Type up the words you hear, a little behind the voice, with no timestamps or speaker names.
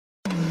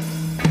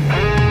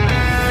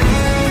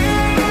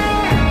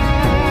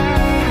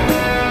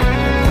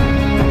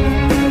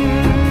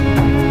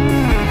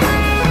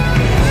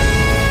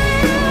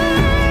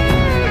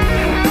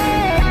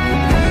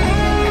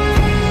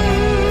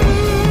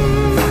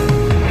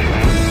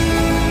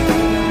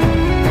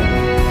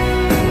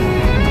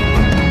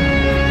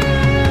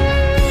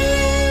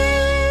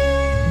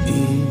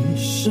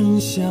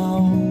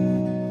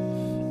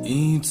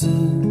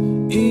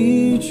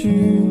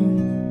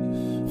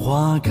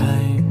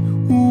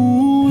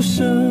无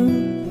声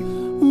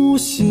无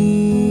息，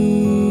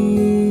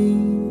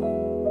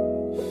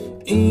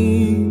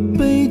一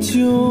杯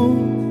酒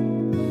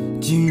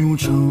进入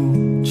惆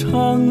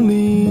怅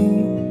里，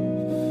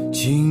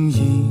情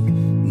意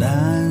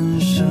难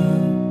舍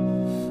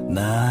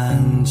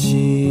难弃。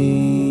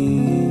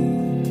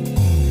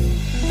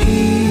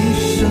一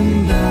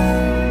生淡，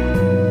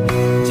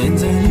剑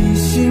在一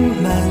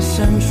心难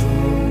删除，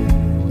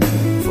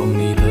锋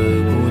利的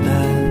孤单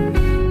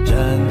斩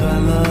断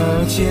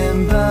了牵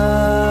绊。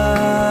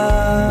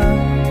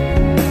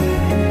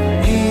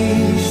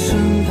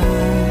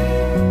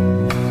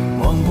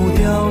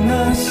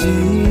遗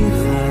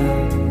憾，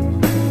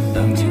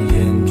当今眼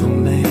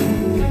中泪，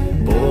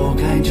拨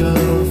开这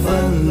纷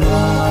乱。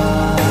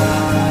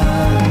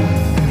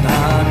踏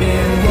遍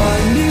万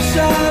里山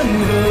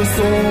河颂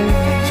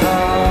长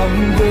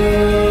歌，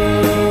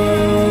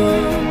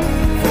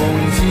风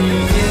起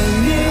烟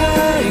灭爱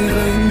恨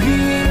已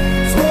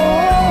蹉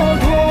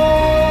跎，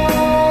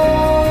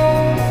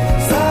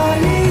洒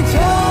一场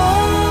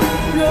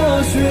热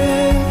血，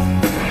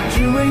只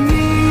为你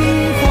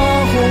化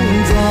红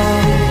妆。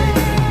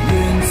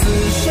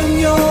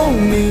有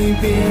你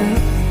便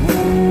无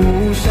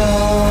伤，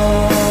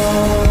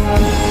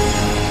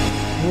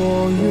我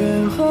愿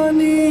和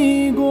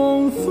你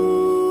共赴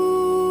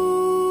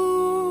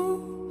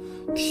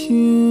天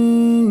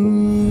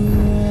涯。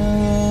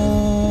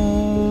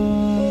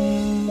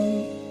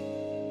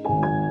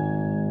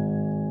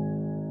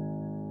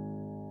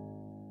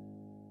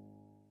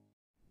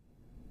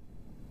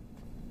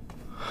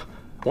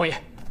王爷，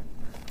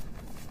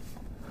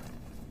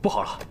不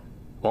好了！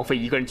王妃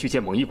一个人去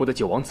见蒙毅国的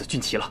九王子俊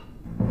奇了。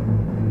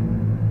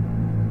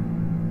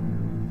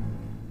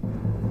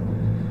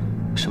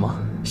什么？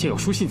现有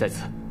书信在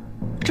此？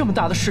这么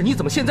大的事，你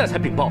怎么现在才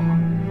禀报啊？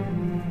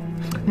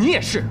你也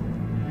是，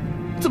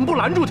怎么不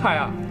拦住他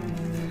呀？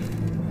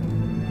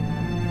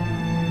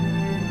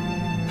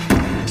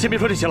先别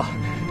说这些了，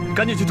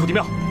赶紧去土地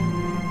庙。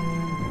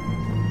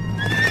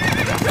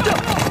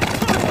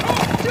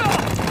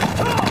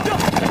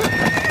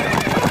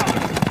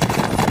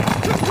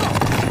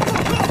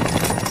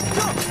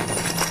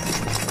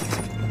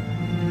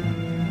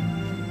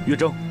月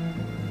征，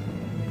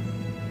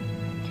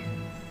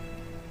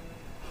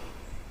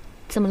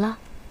怎么了？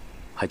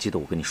还记得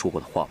我跟你说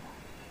过的话吗？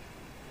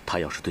他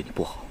要是对你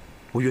不好，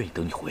我愿意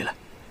等你回来。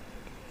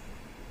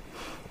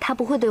他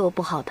不会对我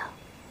不好的，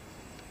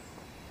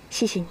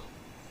谢谢你，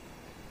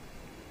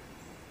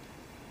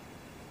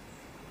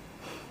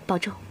保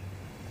重。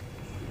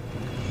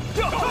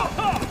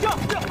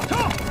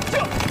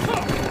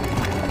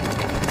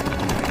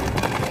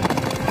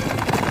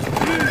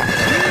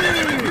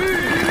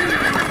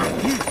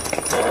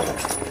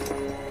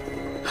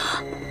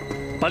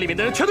把里面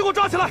的人全都给我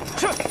抓起来！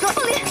是。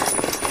凤林，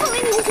凤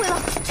林，你误会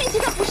了，俊奇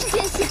他不是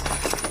奸细，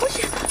不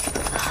是。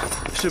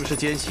是不是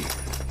奸细，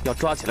要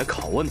抓起来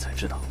拷问才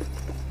知道。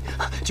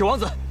九王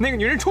子，那个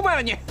女人出卖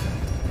了你。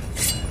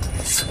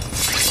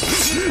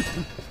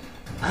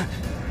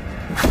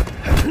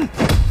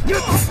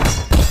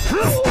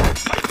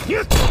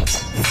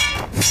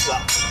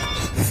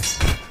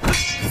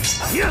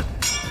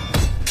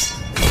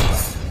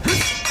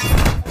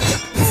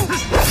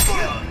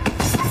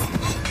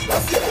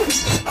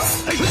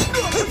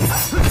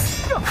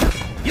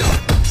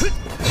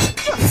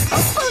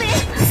凤林，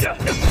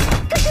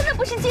他真的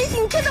不是奸细，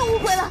你真的误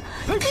会了，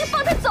你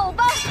放他走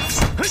吧。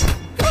凤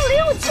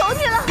林，我求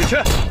你了。你去，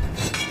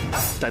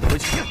带他回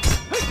去。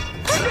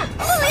凤林，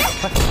凤林，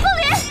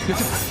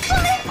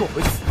凤林，给我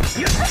回去。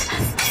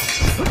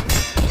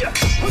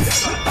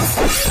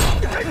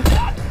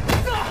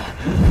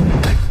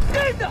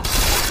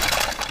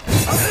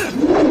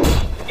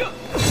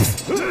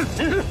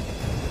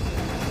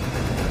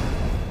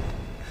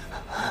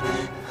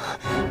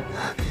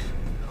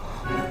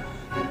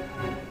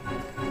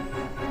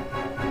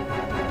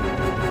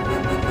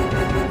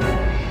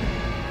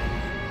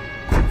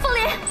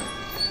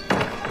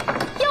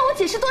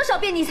解释多少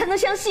遍你才能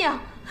相信啊？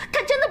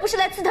他真的不是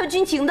来刺探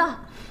军情的。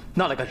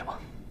那来干什么？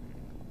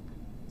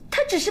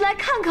他只是来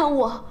看看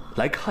我。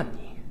来看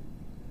你？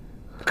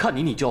看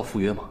你，你就要赴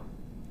约吗？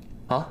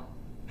啊？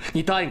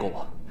你答应过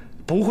我，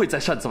不会再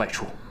擅自外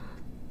出。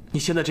你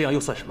现在这样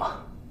又算什么？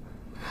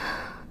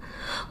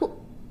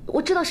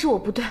我知道是我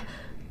不对，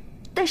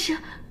但是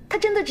他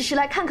真的只是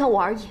来看看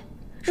我而已。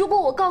如果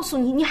我告诉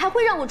你，你还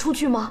会让我出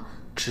去吗？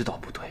知道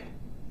不对，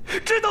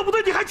知道不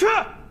对，你还去？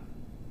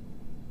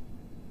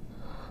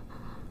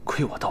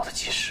亏我到得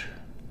及时，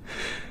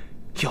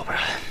要不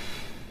然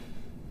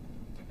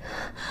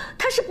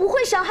他是不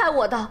会伤害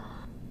我的。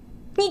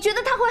你觉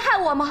得他会害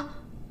我吗？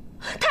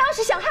他要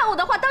是想害我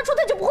的话，当初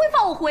他就不会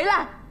放我回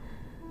来。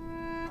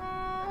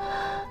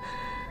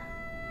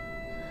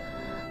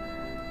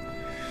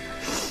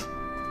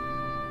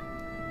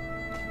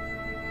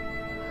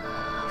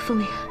凤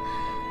林，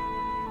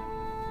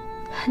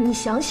你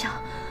想想，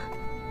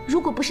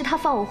如果不是他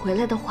放我回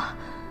来的话，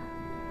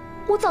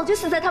我早就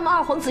死在他们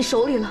二皇子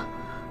手里了。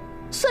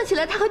算起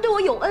来，他还对我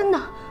有恩呢。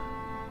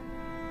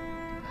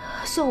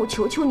算我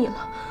求求你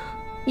了，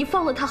你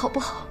放了他好不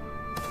好？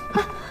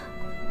啊！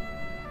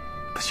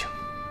不行，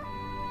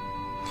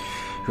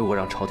如果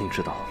让朝廷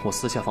知道我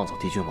私下放走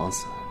敌军王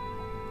子，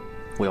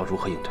我要如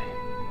何应对？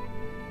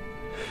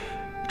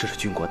这是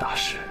军国大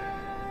事，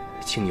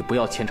请你不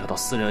要牵扯到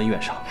私人恩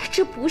怨上。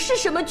这不是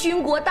什么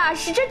军国大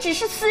事，这只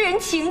是私人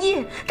情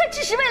谊。他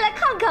只是为来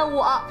看看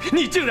我。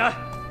你竟然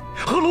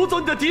和掳走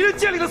你的敌人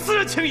建立了私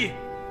人情谊！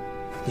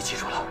你记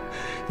住了，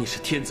你是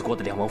天子国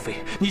的梁王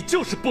妃，你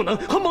就是不能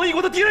和蒙毅国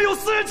的敌人有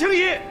私人情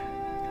谊。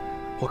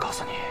我告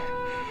诉你，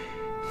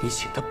你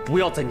请他不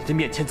要在你的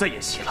面前再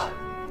演戏了，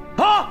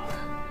啊！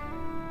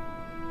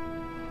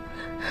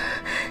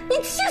你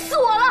气死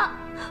我了！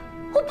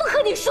我不和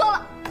你说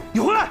了。你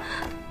回来！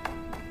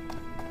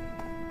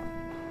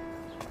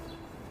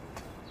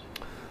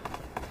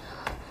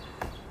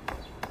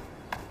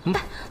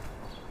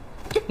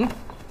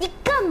你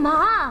干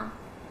嘛？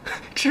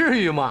至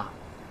于吗？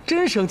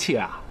真生气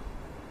啊？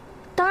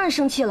当然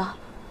生气了。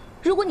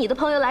如果你的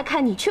朋友来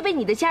看你，却被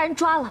你的家人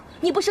抓了，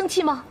你不生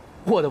气吗？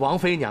我的王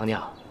妃娘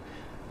娘，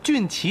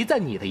俊奇在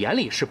你的眼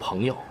里是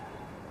朋友，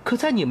可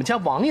在你们家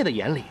王爷的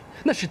眼里，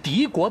那是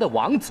敌国的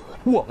王子，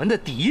我们的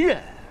敌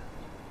人。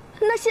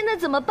那现在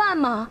怎么办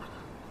嘛？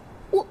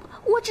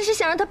我只是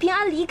想让他平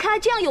安离开，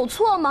这样有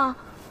错吗？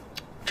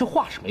这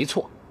话是没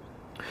错，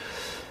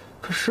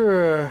可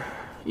是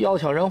要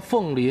想让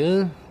凤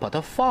林把他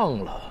放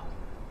了，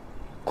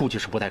估计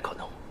是不太可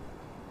能。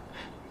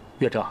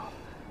岳正，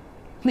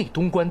内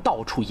东关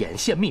到处眼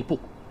线密布，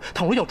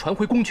倘若要传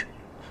回宫去，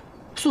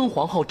孙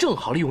皇后正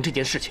好利用这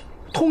件事情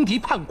通敌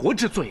叛国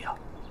之罪啊！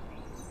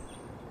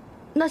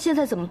那现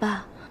在怎么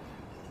办？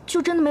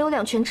就真的没有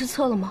两全之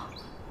策了吗？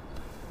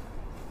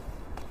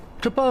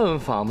这办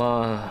法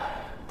嘛，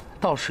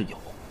倒是有。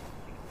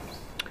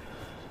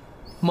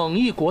蒙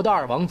毅国的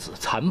二王子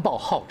残暴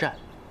好战，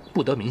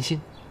不得民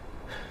心。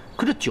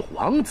可这九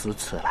王子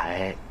此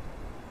来，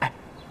哎，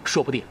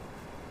说不定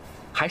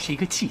还是一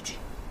个契机。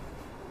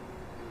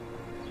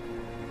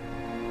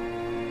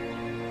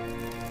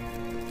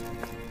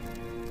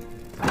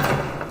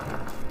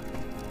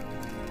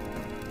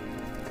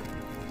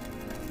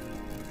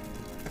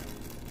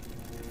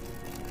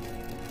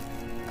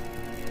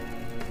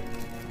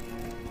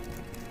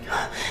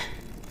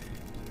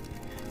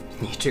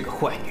你这个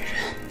坏女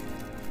人，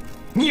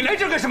你来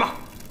这干什么？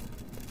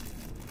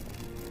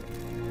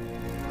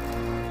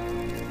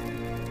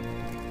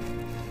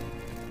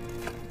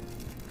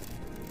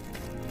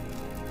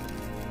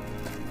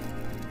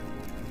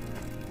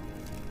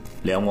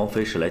梁王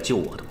妃是来救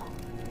我的吗？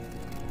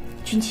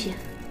君妾，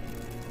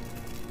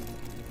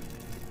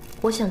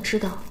我想知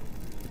道，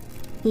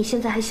你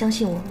现在还相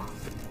信我吗？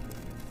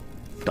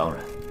当然。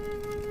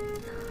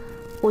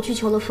我去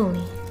求了凤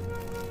林，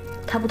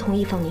她不同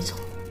意放你走。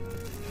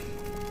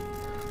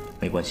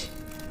没关系，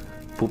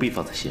不必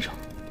放在心上，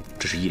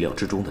这是意料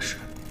之中的事。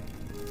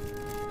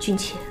君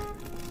妾，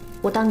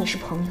我当你是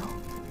朋友，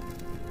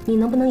你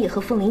能不能也和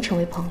凤林成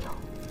为朋友？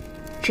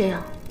这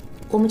样，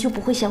我们就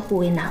不会相互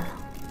为难了。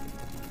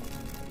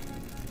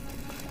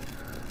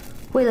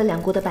为了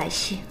两国的百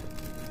姓，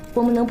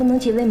我们能不能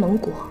结为盟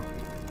国？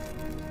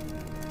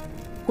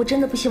我真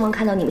的不希望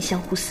看到你们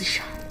相互厮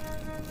杀，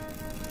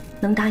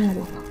能答应我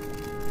吗？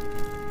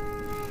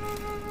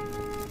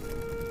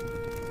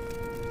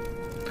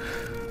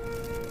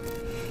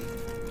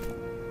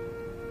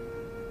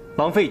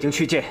王妃已经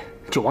去见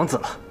九王子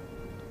了。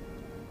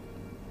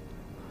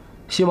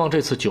希望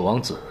这次九王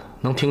子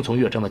能听从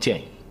岳正的建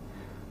议。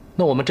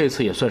那我们这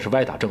次也算是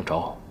歪打正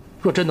着。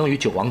若真能与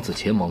九王子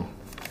结盟，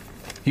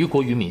于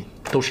国于民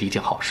都是一件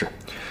好事。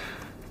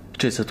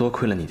这次多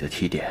亏了你的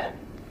提点，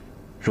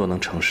若能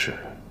成事，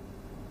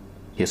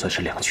也算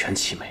是两全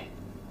其美。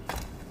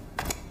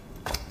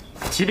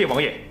启禀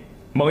王爷，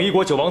蒙毅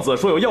国九王子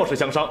说有要事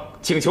相商，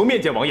请求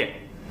面见王爷。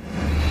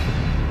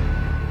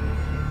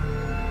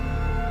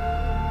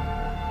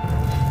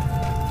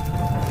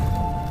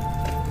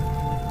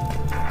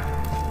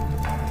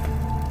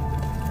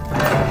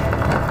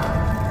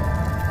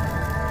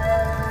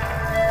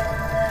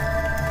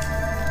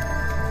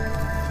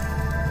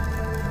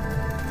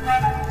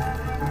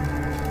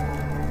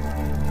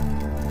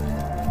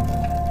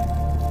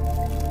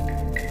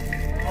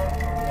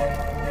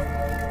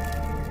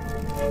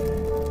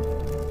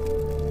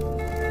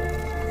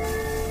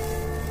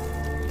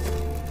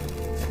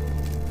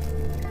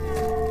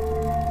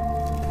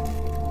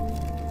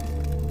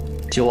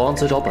九王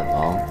子找本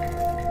王，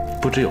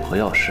不知有何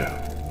要事？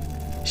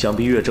想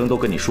必岳征都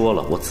跟你说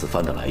了我此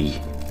番的来意。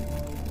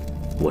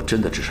我真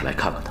的只是来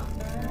看看他。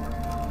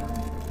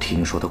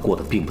听说他过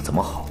得并不怎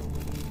么好。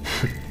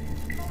哼，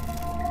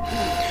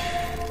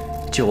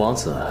九王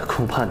子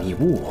恐怕你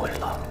误会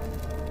了。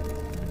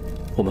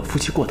我们夫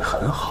妻过得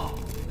很好。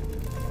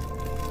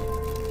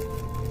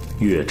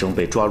岳征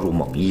被抓入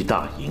蒙毅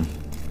大营，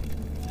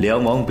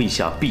梁王陛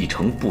下必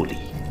成不理，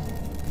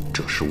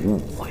这是误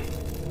会。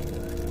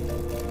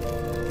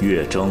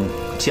岳征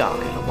嫁给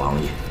了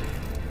王爷，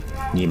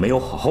你没有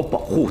好好保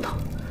护她，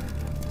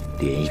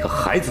连一个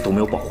孩子都没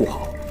有保护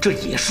好，这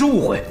也是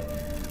误会。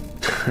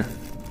哼！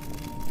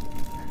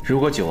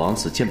如果九王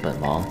子见本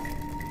王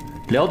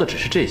聊的只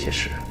是这些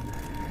事，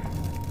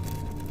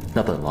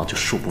那本王就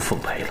恕不奉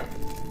陪了。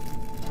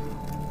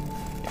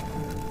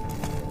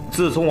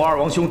自从我二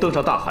王兄登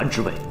上大汗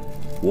之位，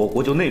我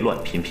国就内乱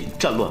频频，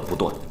战乱不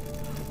断。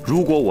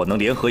如果我能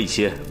联合一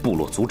些部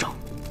落族长，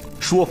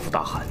说服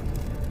大汗，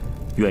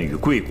愿与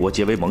贵国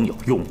结为盟友，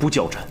永不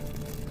交战，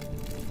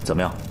怎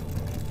么样？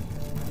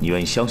你愿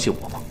意相信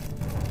我吗？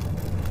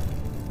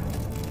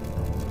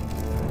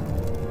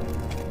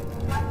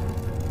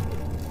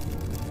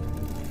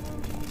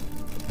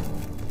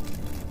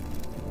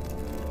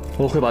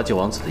我会把九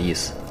王子的意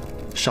思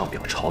上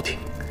表朝廷，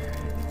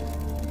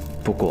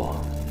不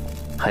过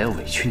还要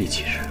委屈你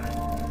几日。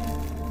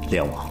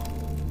莲王，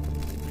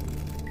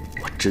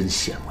我真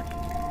羡慕你。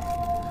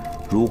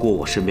如果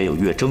我身边有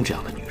月征这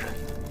样的女人，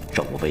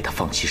让我为她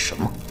放弃什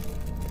么，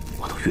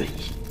我都愿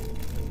意。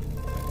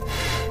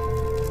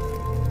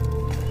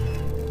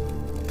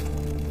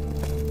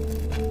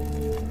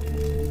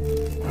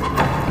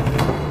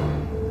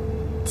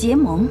结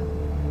盟？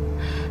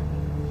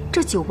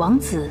这九王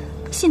子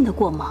信得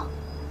过吗？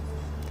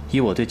以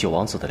我对九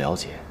王子的了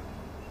解，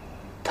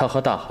他和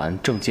大汗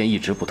政见一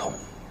直不同。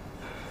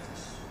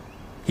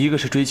一个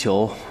是追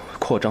求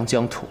扩张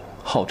疆土、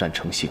好战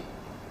成性，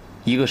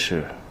一个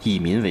是以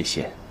民为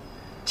先，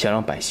想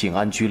让百姓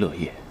安居乐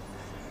业。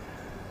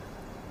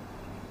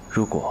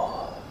如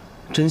果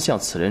真像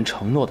此人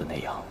承诺的那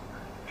样，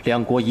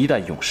两国一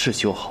旦永世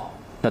修好，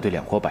那对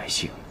两国百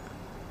姓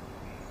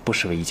不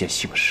失为一件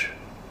幸事。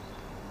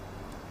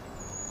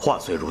话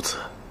虽如此，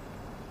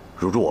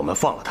如我们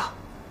放了他，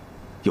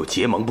又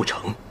结盟不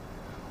成，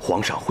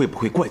皇上会不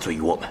会怪罪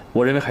于我们？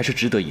我认为还是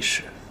值得一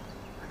试。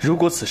如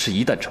果此事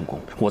一旦成功，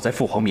我在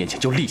父皇面前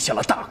就立下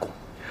了大功。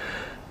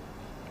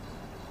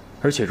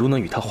而且如能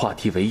与他化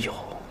敌为友，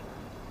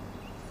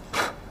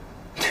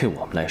对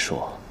我们来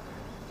说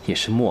也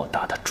是莫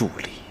大的助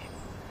力。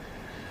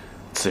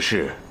此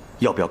事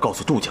要不要告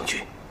诉杜将军，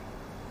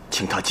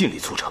请他尽力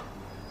促成？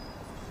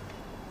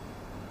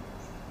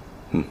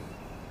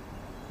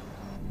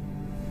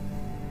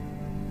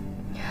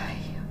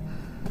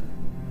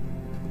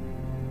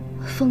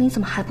风铃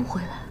怎么还不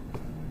回来？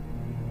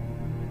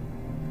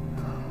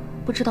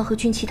不知道和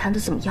俊奇谈的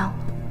怎么样了。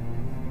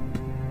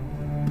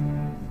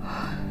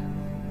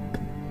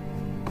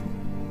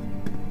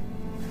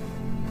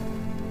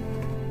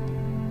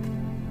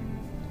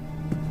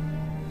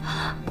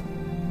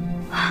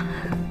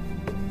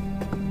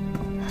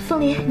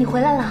风铃，你回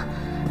来了。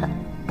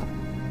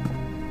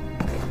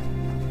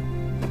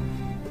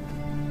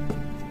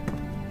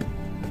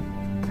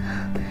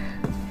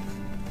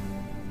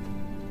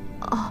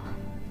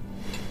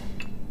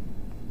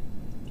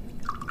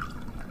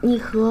你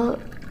和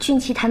俊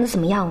奇谈的怎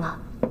么样了？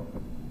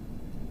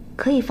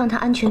可以放他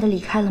安全的离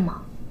开了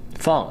吗？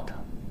放了他，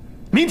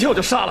明天我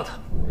就杀了他。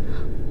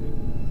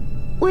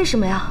为什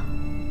么呀？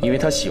因为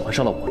他喜欢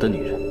上了我的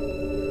女人。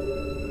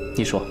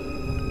你说，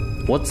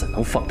我怎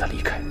能放他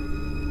离开？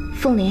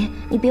凤林，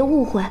你别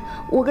误会，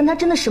我跟他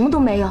真的什么都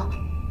没有，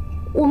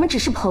我们只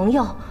是朋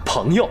友。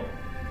朋友？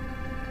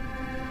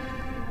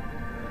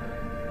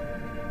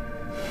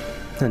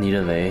那你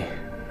认为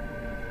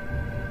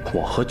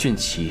我和俊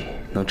奇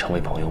能成为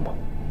朋友吗？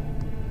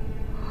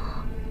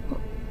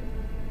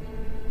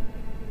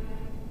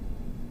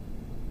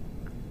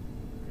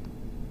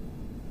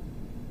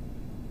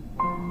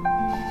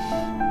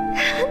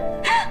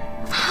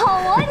好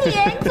啊你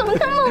怎么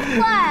那么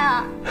坏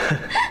啊？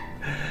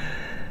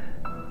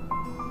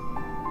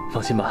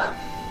放心吧，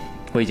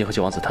我已经和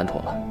九王子谈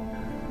妥了，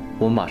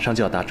我们马上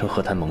就要达成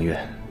和谈盟约，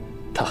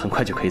他很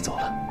快就可以走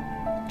了。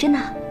真的？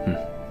嗯。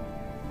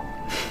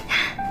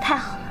太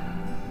好了。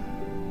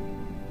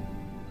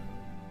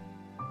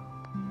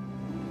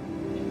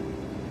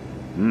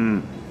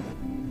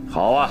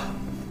好啊，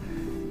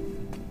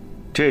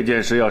这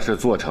件事要是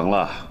做成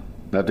了，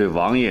那对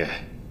王爷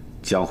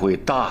将会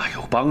大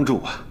有帮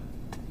助啊。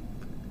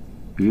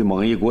与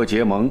蒙一国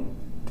结盟，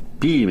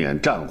避免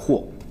战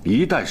祸，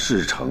一旦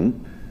事成，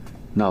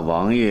那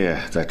王爷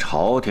在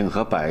朝廷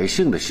和百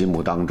姓的心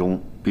目当中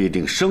必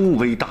定声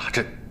威大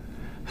振。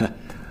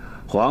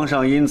皇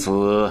上因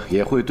此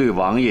也会对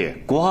王爷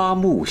刮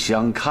目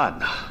相看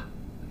呐。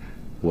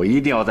我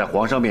一定要在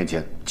皇上面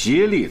前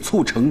竭力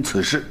促成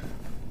此事。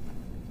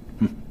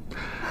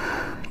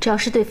只要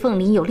是对凤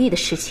林有利的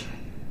事情，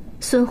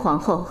孙皇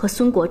后和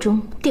孙国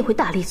忠定会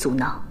大力阻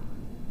挠，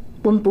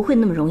我们不会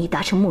那么容易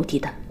达成目的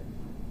的。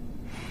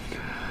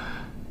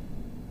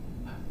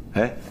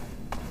哎，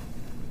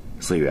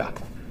思雨啊，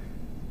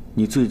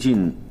你最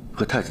近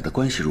和太子的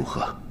关系如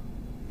何？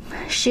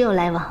时有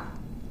来往。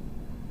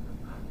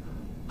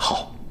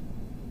好，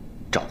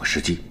找个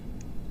时机，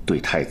对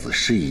太子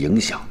施以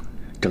影响，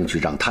争取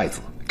让太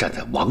子站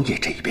在王爷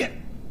这一边。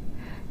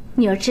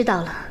女儿知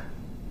道了。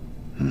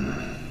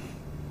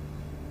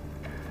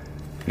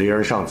离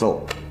儿上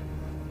奏，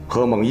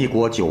和蒙一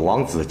国九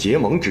王子结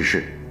盟之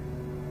事，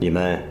你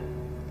们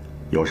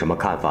有什么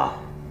看法？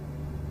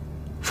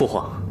父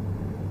皇，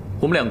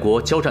我们两国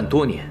交战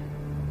多年，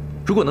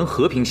如果能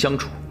和平相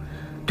处，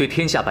对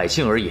天下百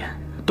姓而言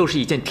都是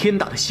一件天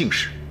大的幸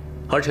事。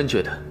儿臣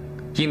觉得，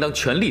应当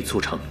全力促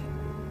成。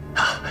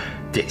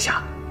殿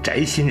下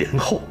宅心仁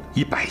厚，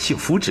以百姓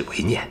福祉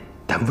为念，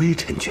但微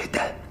臣觉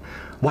得，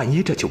万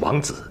一这九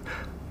王子，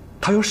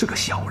他要是个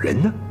小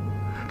人呢，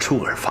出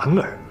尔反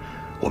尔，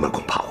我们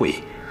恐怕会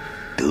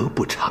得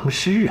不偿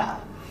失啊。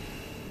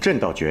朕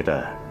倒觉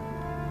得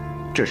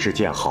这是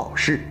件好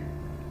事。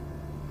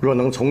若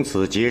能从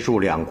此结束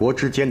两国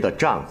之间的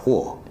战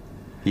祸，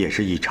也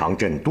是一偿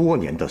朕多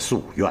年的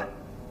夙愿。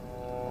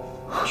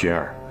玄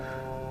儿，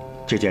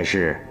这件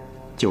事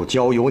就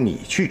交由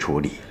你去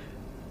处理，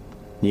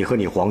你和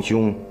你皇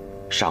兄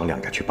商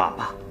量着去办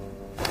吧。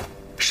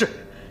是，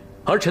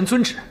儿臣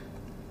遵旨。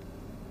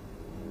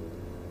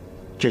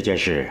这件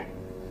事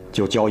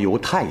就交由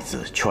太子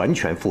全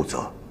权负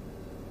责，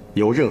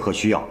有任何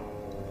需要，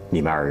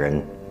你们二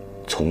人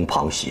从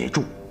旁协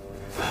助。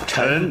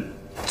臣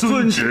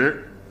遵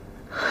旨。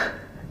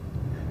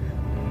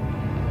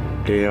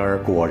灵儿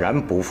果然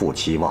不负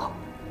期望，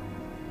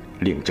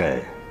令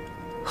朕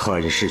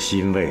很是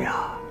欣慰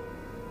啊！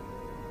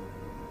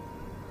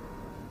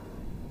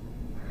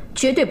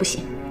绝对不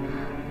行！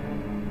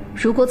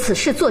如果此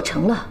事做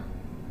成了，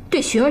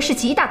对寻儿是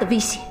极大的威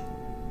胁。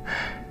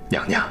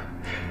娘娘，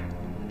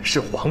是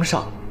皇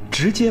上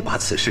直接把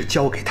此事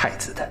交给太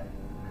子的，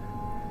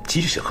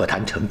即使和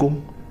谈成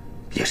功，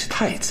也是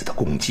太子的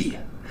功绩，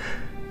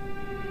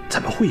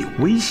怎么会有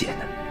危险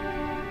呢？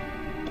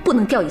不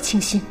能掉以轻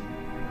心。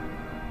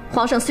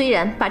皇上虽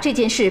然把这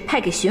件事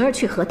派给寻儿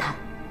去和谈，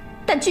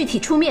但具体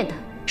出面的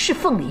是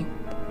凤林。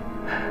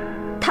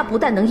他不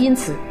但能因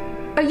此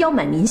而邀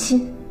买民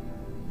心，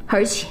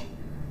而且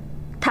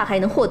他还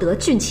能获得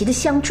俊奇的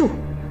相助。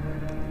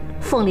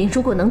凤林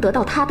如果能得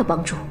到他的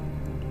帮助，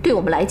对我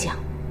们来讲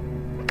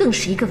更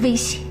是一个威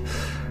胁。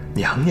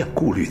娘娘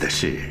顾虑的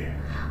是，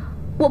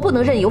我不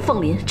能任由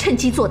凤林趁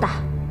机做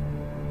大，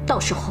到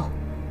时候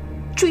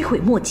追悔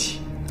莫及。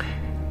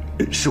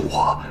是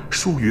我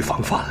疏于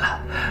防范了。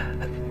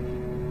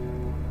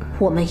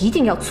我们一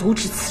定要阻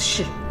止此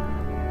事。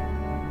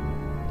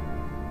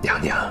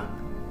娘娘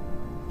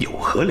有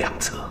何良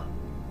策？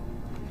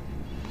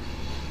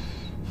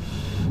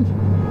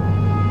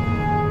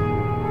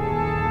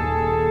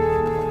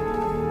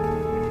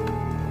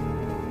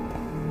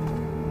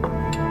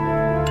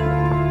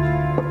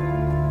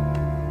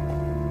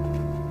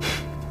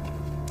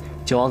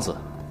九王子，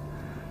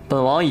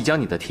本王已将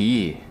你的提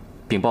议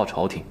禀报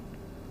朝廷，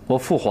我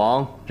父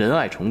皇仁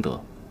爱崇德，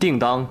定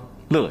当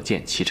乐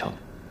见其成。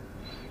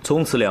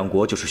从此两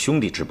国就是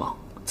兄弟之邦，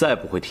再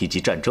不会提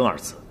及战争二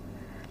字。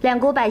两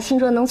国百姓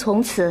若能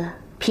从此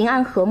平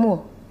安和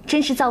睦，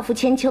真是造福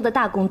千秋的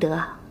大功德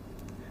啊！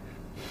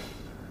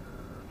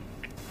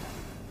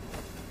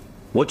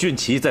我俊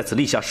奇在此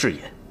立下誓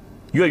言，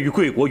愿与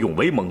贵国永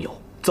为盟友，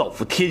造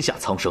福天下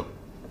苍生。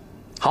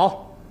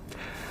好，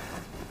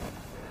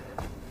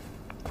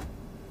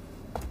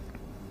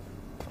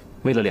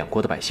为了两国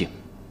的百姓，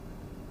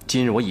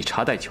今日我以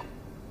茶代酒，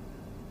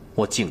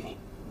我敬你。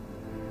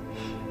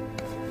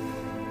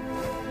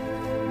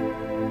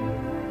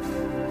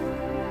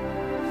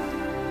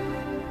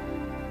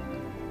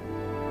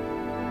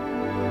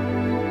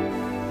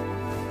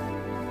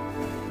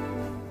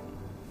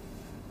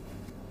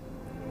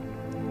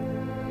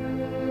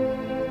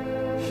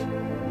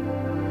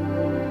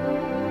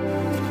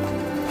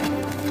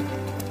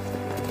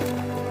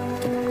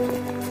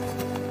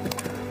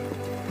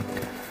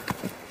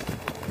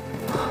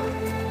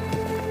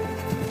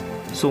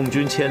送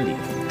君千里，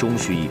终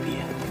须一别，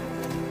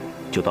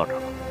就到这儿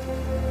吧。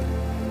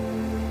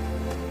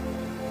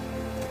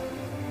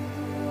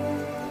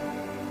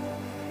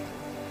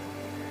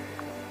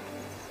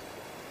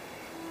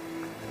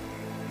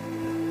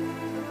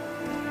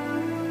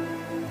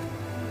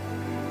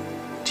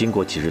经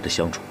过几日的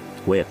相处，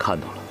我也看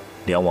到了，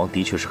梁王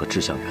的确是个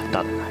志向远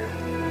大的男人，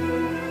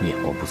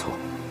眼光不错。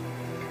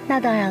那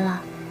当然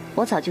了，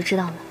我早就知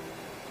道了。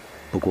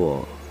不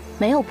过，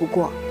没有不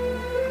过。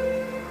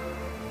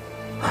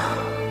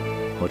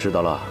我知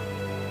道了，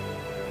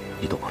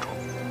你多保重。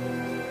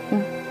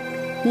嗯，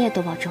你也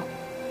多保重。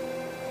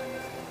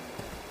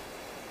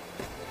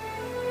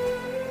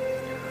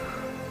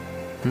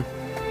嗯，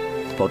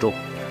保重，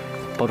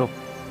保重。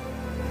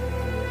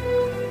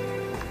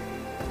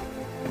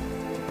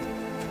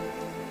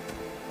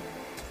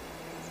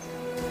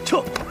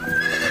撤！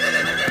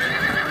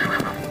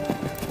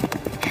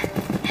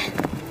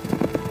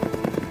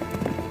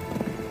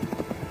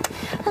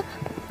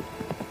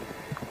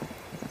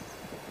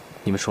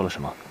你们说了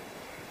什么？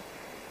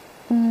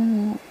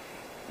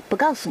不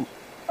告诉你。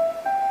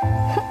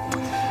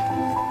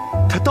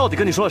他到底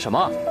跟你说了什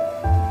么？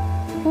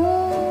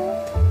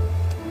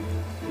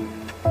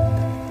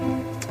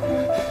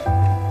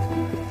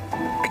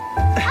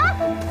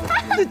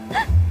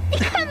你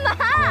干嘛？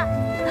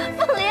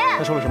凤林！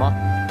他说了什么？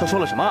他说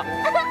了什么？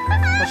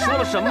他说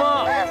了什么？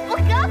我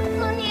告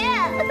诉你。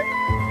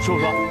说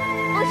不说？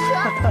不说。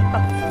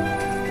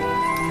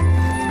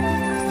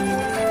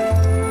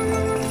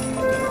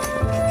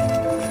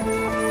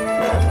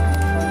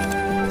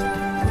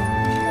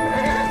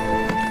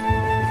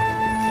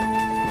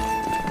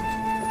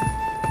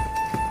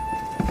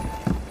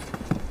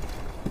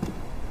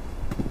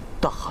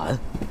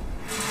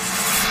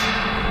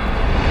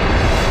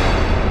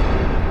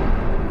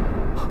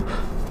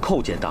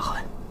叩见大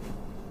汗。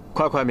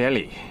快快免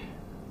礼。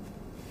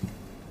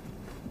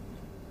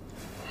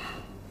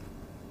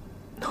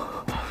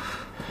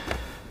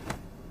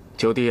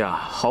九弟啊，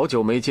好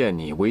久没见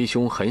你，为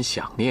兄很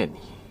想念你，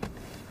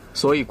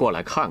所以过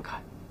来看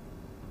看。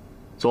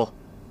坐。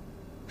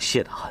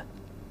谢大汗。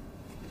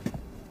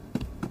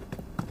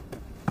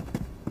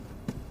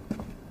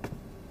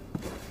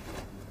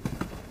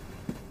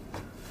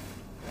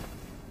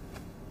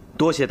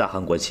多谢大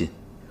汗关心，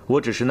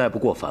我只是耐不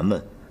过烦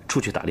闷，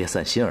出去打猎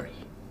散心而已。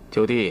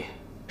九弟，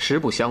实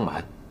不相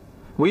瞒，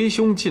为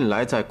兄近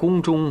来在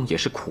宫中也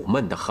是苦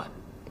闷得很，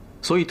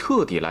所以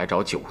特地来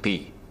找九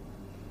弟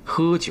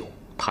喝酒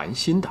谈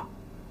心的。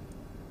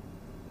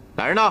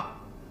来人呐，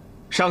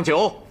上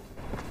酒！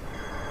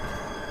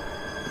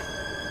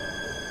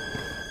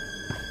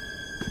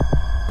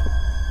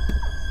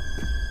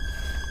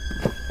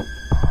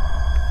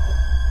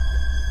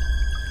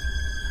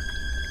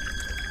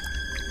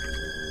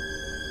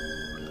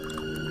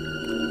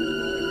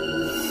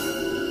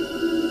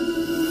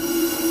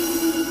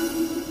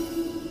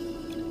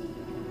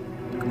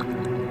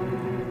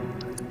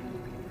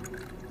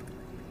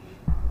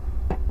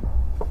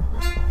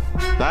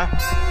来，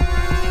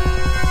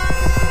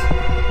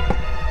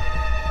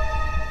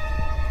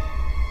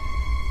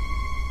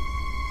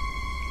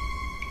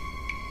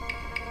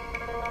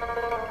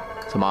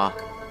怎么，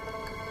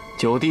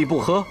九弟不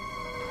喝？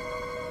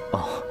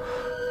哦，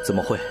怎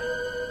么会？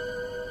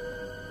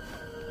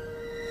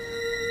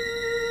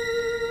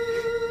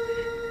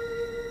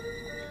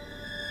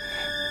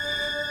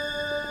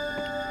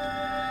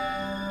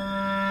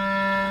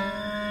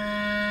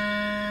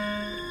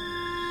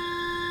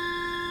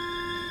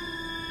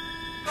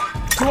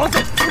楚王子，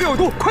出六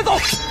度，快走！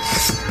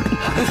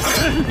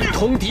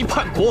通敌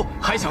叛国，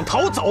还想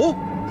逃走？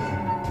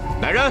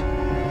来人，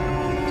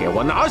给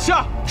我拿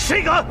下！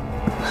谁敢？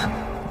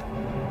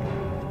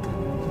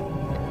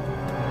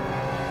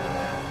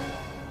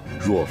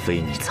若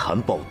非你残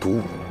暴毒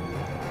武，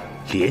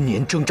连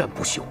年征战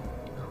不休，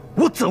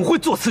我怎会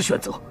做此选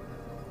择？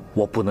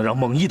我不能让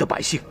蒙毅的百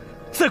姓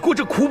再过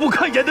这苦不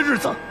堪言的日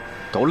子。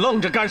都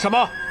愣着干什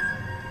么？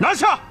拿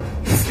下！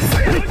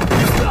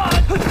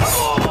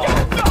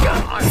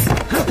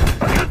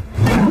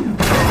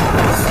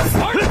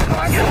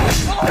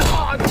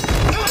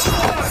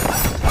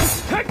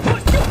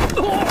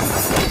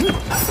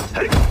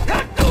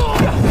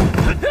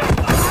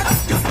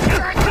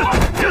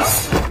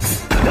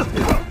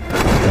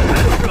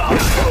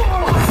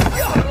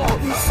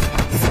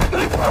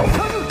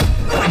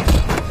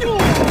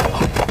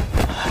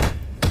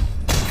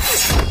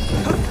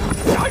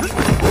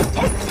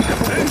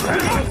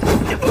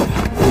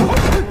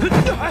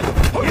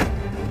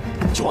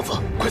九王子，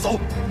快走！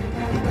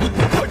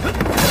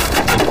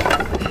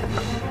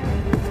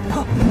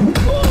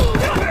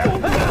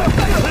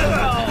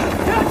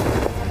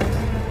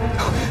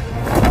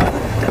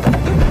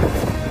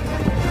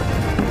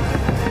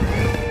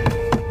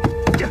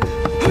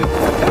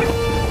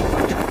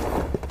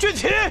军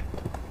旗！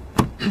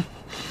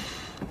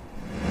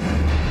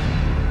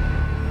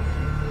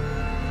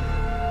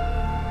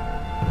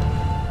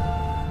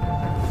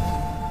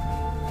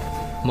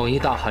蒙毅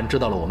大汗知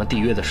道了我们缔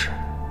约的事，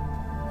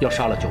要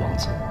杀了九王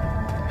子。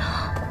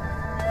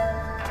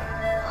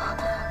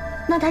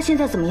那他现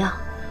在怎么样？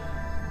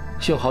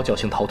幸好侥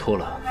幸逃脱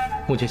了，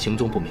目前行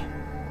踪不明。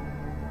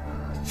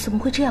怎么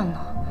会这样呢？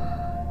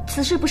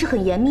此事不是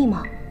很严密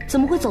吗？怎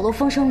么会走漏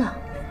风声呢？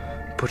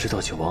不知道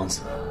九王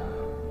子，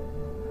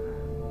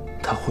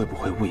他会不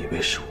会误以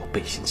为是我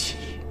背信弃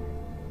义？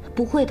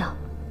不会的，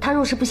他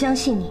若是不相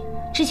信你，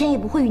之前也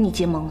不会与你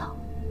结盟了。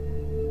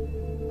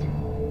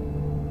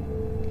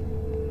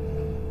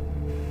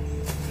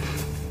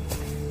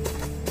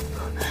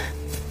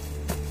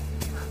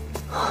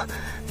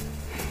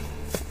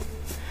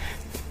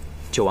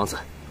九王子，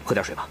喝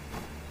点水吧。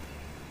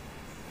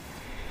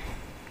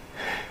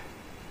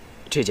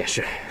这件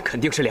事肯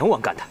定是梁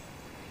王干的，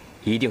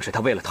一定是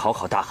他为了讨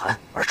好大汗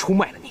而出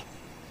卖了你。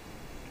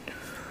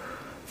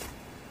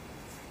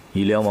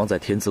以梁王在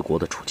天子国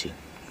的处境，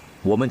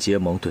我们结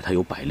盟对他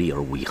有百利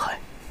而无一害，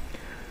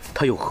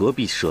他又何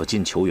必舍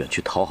近求远去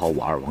讨好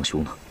我二王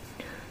兄呢？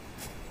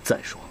再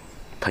说，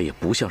他也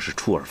不像是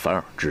出尔反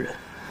尔之人。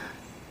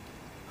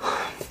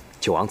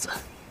九王子，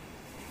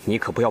你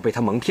可不要被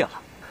他蒙骗了。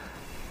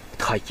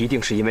他一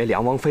定是因为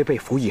梁王妃被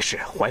俘一事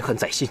怀恨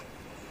在心，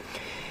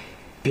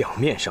表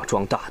面上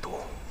装大度，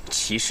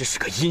其实是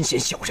个阴险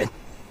小人。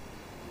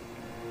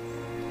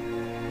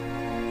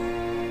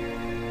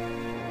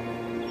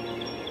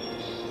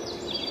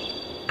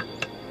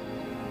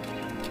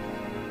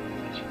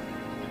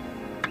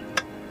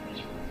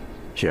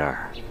雪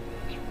儿，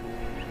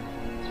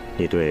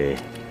你对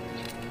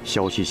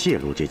消息泄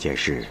露这件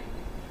事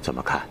怎么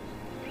看？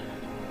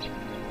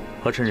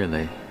儿臣认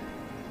为，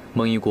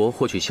蒙毅国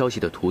获取消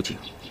息的途径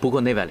不过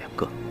内外两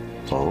个。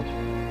哦，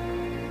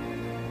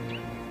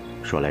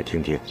说来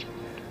听听。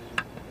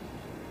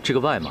这个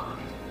外嘛，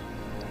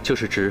就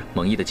是指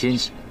蒙毅的奸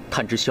细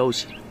探知消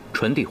息，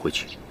传递回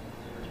去；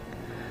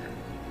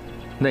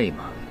内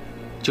嘛，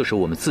就是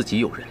我们自己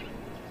有人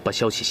把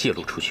消息泄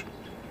露出去。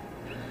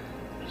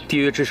缔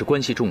约之事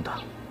关系重大，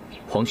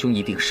皇兄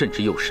一定慎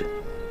之又慎，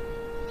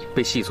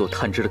被细作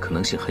探知的可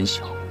能性很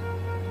小，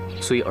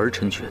所以儿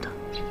臣觉得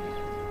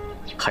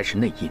还是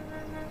内应。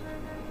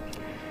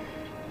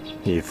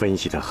你分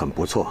析得很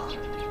不错，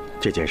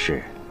这件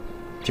事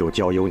就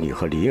交由你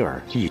和林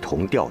儿一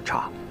同调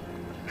查，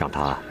让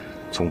他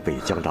从北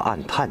疆的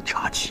暗探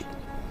查起，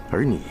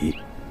而你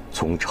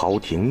从朝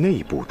廷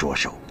内部着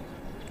手，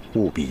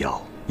务必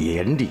要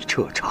严厉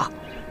彻查。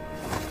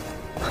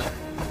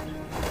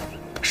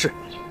是。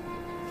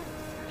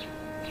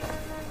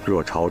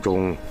若朝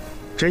中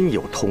真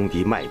有通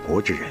敌卖国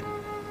之人，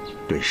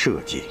对社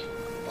稷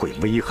会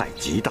危害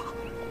极大，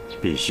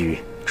必须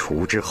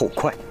除之后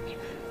快。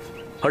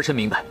儿臣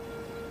明白。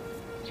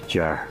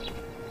娟儿，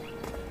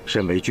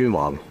身为君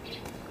王，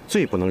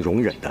最不能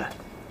容忍的，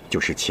就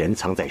是潜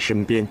藏在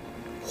身边、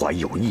怀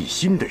有异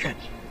心的人。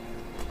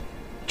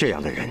这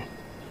样的人，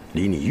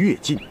离你越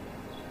近，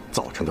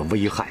造成的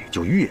危害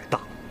就越大。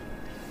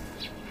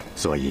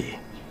所以，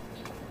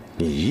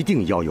你一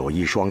定要有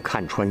一双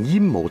看穿阴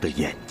谋的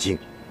眼睛，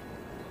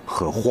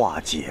和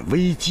化解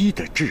危机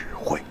的智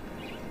慧。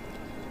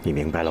你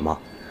明白了吗？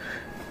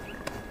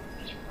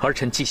儿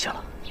臣记下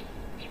了。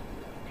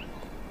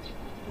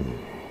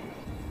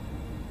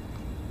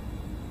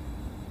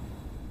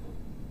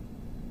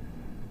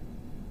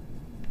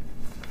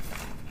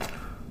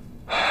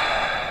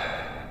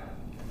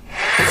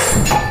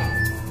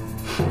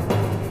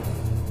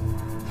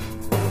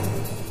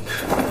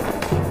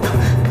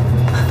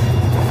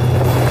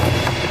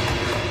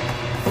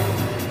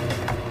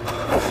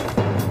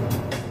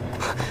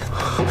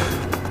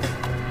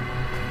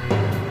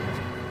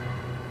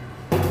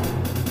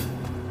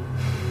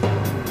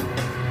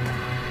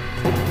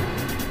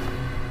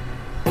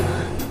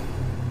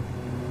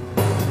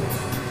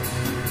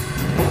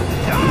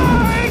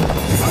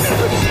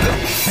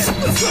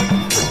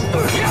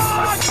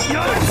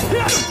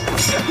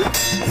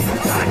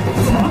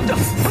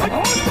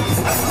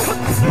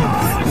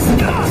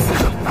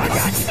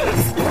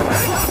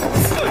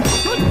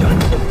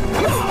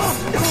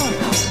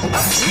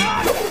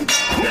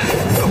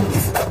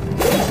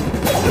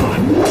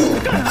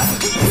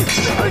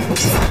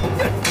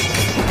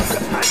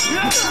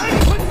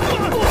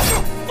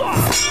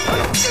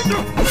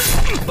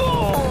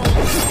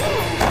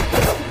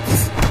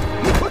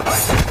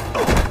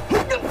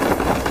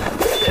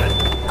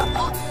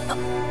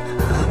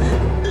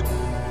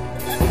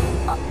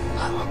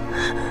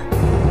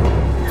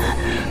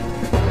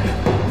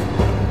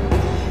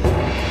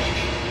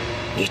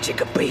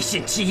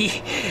欺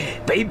义、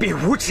卑鄙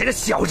无耻的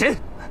小人，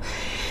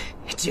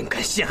竟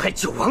敢陷害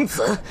九王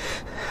子！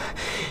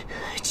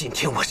今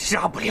天我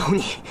杀不了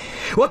你，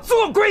我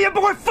做鬼也不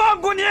会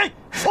放过你！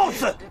放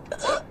肆！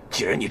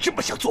既然你这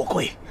么想做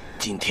鬼，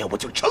今天我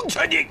就成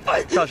全你！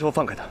大师傅，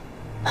放开他！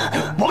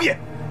王爷，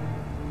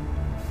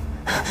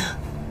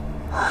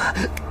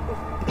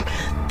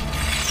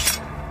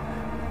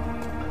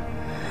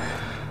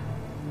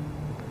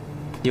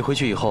你回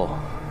去以后，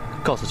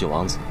告诉九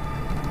王子，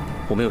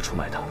我没有出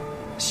卖他。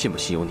信不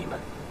信由你们。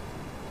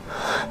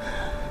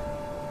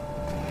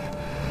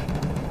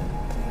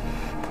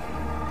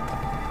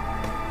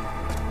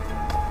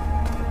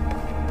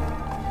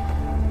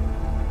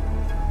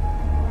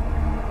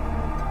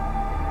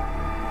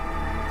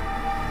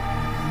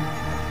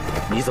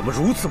你怎么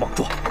如此莽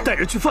撞，带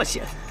人去犯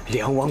险？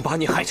梁王把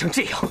你害成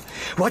这样，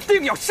我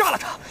定要杀了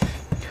他。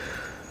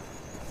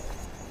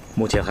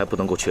目前还不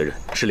能够确认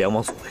是梁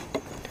王所为。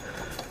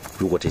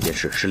如果这件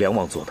事是梁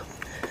王做的，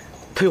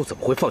他又怎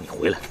么会放你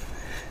回来？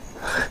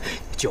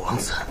九王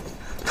子，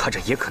他这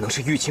也可能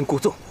是欲擒故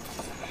纵，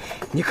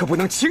你可不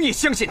能轻易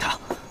相信他。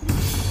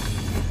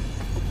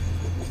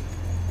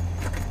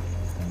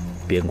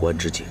边关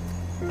之境，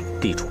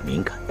地处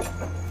敏感，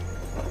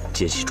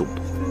奸细众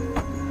多。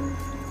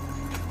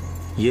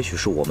也许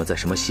是我们在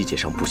什么细节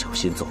上不小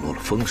心走漏了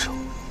风声，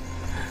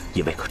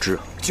因为可知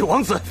啊，九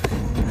王子，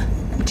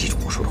记住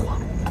我说的话，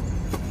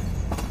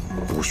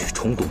不许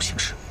冲动行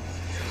事。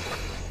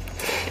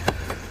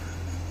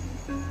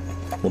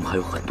我们还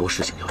有很多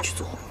事情要去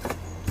做。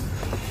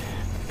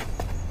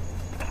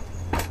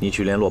你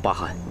去联络巴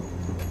汗，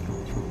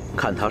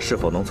看他是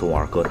否能从我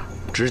二哥那儿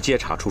直接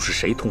查出是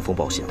谁通风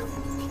报信的。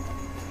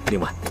另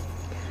外，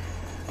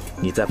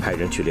你再派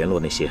人去联络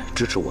那些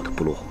支持我的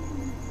部落，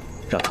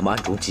让他们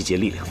暗中集结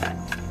力量，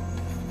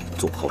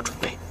做好准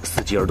备，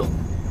伺机而动。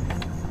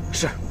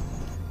是。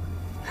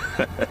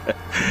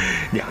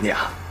娘娘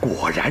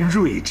果然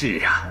睿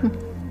智啊！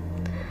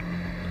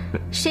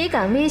谁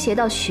敢威胁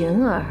到玄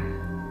儿，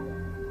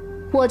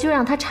我就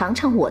让他尝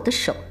尝我的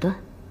手段。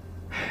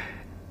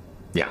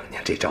娘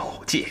娘这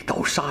招借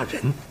刀杀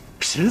人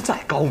实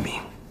在高明，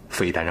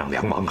非但让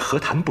梁王和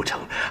谈不成，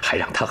还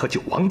让他和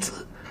九王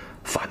子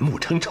反目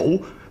成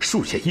仇，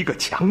树下一个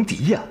强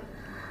敌呀。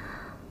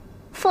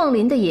凤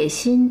林的野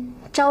心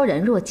昭然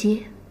若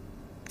揭，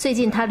最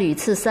近他屡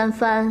次三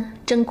番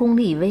争功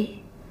立威，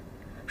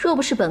若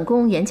不是本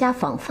宫严加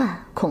防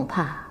范，恐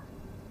怕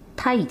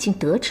他已经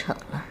得逞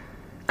了。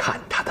看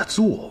他的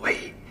作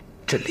为，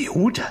这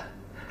留着，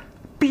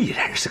必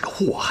然是个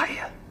祸害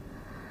呀。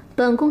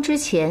本宫之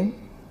前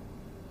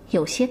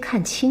有些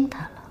看清他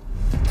了。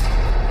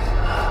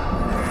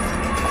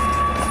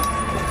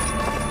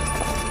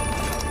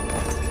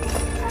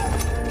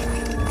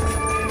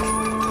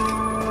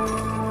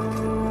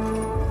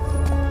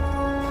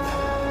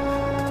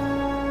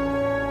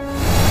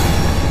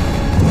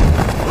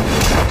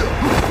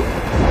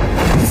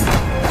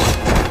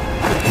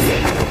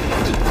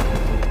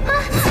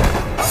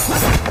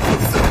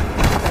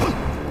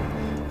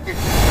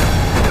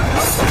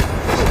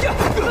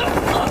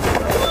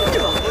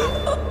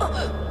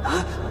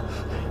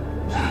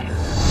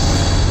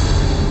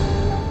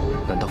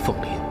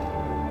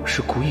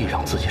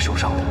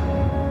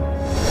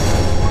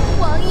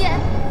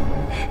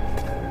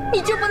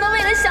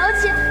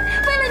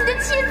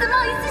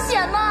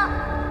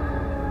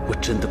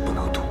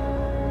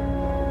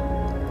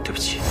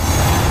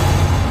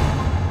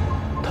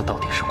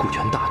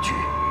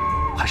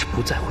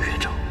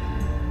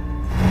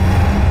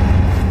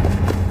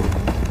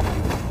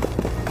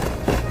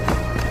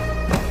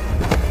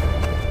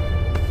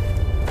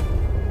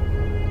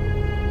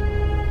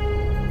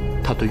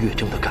对月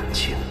正的感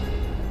情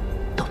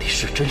到底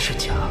是真是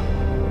假？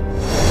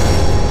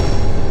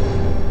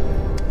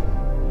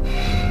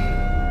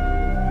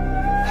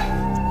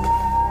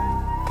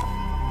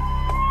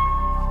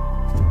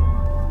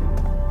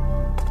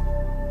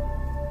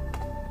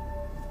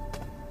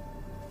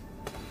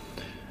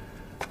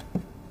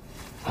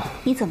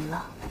你怎么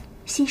了？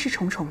心事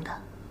重重的。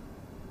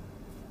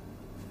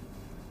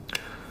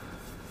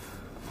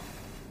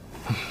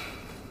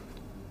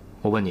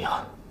我问你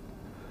啊，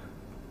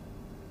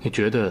你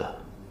觉得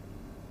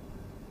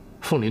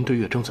凤林对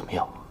月征怎么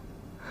样？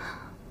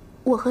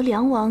我和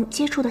梁王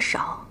接触的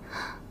少，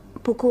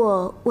不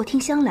过我听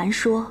香兰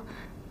说，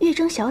月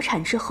征小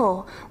产之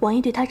后，王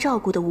爷对她照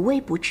顾的无微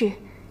不至，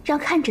让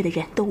看着的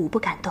人都无不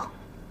感动。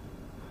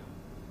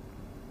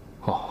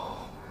哦，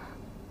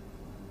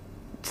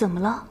怎么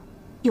了？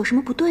有什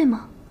么不对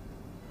吗？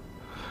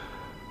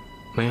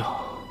没有，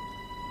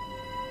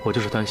我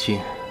就是担心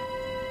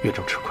月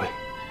征吃亏。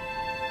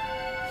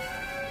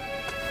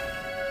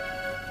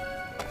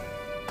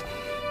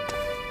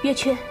月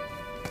缺，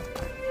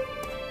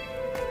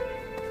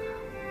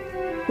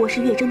我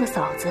是月征的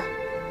嫂子，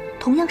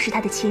同样是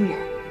他的亲人。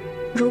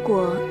如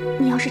果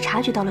你要是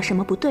察觉到了什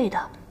么不对的，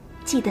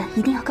记得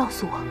一定要告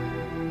诉我。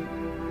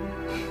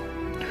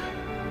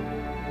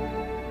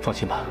放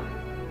心吧，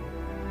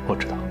我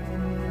知道。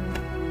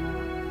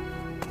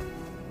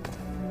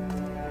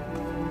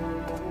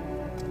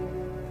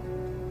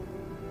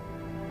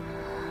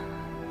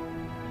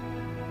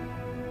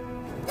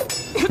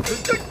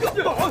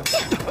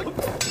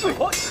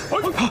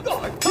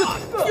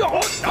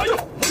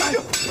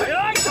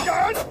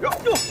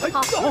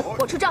好，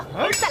我出招，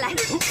再来。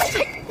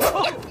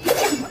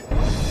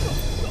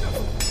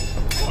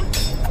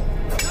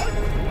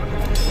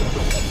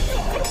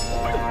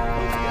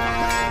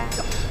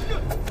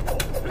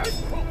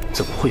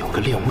怎么会有个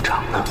练武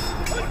场呢？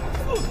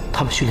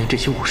他们训练这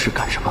些武士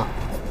干什么？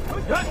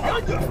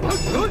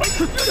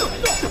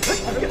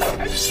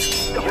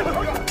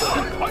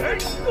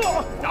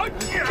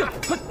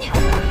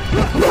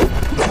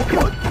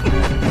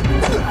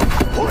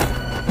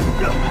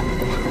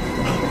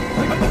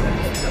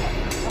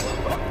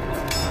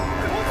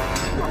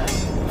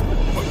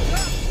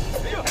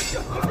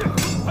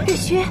月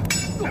缺，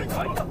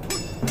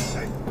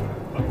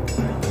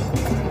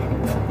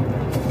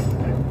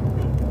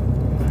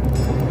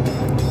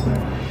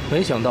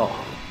没想到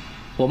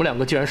我们两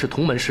个竟然是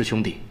同门师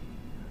兄弟。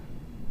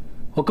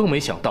我更没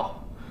想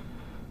到，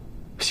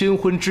新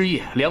婚之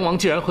夜，梁王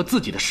竟然和自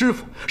己的师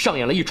傅上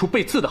演了一出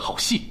被刺的好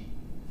戏。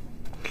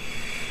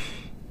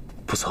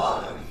不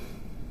错，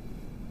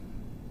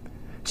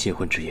新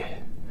婚之夜，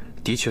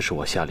的确是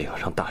我下令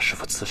让大师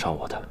傅刺伤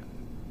我的。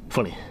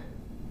凤林，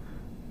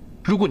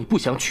如果你不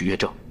想娶月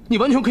正，你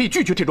完全可以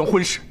拒绝这桩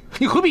婚事，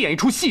你何必演一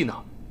出戏呢？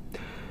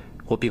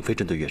我并非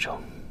针对月正，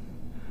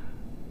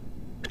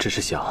只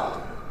是想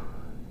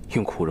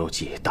用苦肉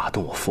计打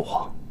动我父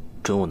皇，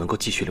准我能够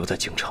继续留在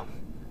京城。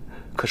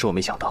可是我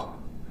没想到，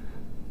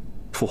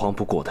父皇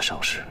不顾我的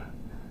伤势，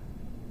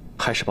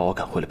还是把我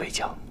赶回了北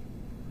疆。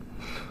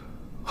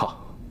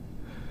好，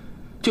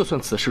就算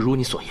此事如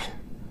你所言，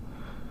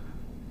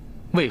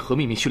为何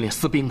秘密训练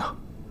私兵呢？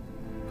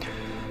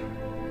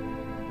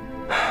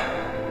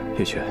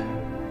月缺，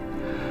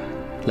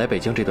来北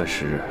疆这段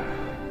时日，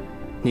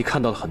你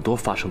看到了很多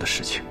发生的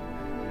事情，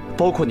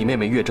包括你妹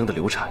妹月征的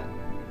流产，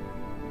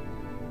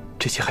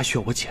这些还需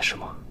要我解释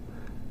吗？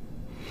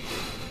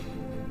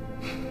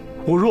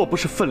我若不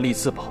是奋力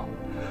自保，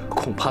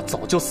恐怕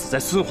早就死在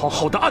孙皇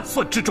后的暗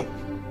算之中。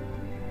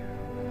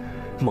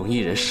蒙毅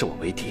人视我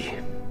为敌，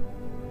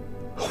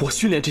我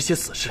训练这些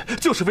死士，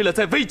就是为了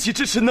在危急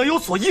之时能有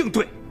所应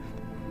对。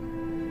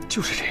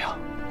就是这样，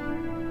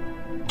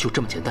就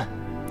这么简单，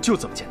就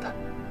这么简单。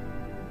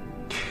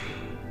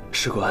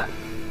事关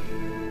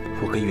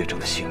我跟月征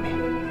的性命，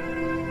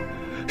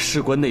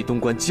事关内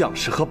东关将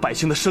士和百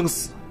姓的生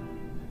死。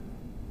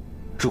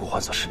如果换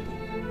作是你，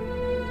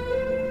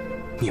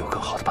你有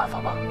更好的办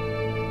法吗？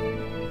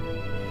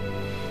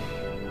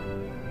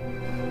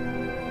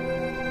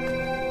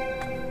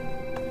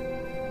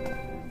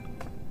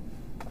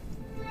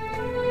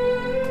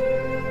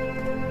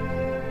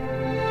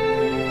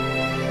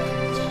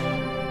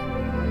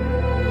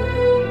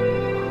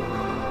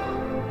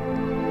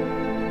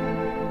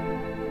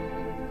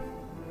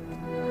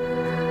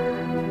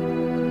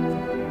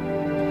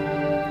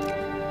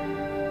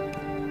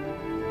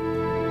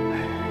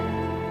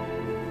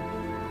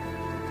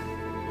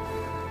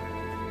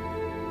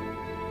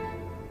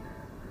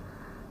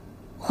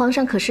皇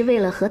上可是为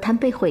了和谈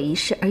被毁一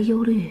事而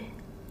忧虑。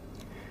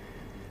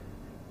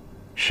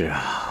是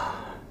啊，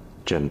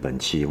朕本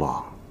期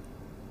望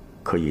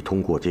可以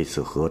通过这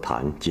次和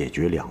谈解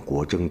决两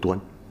国争端，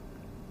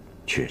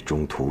却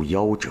中途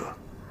夭折，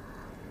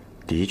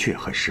的确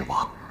很失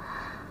望。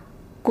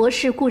国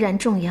事固然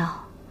重要，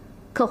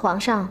可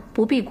皇上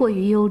不必过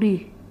于忧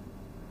虑，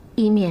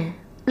以免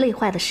累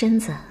坏了身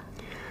子。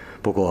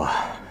不过，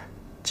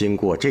经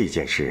过这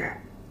件事，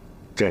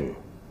朕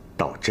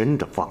倒真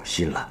的放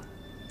心了。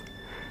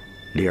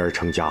李儿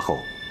成家后，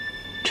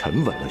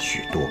沉稳了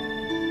许多，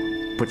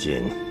不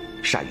仅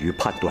善于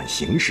判断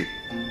形势，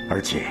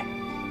而且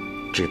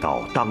知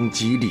道当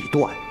机立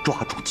断，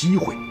抓住机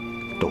会，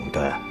懂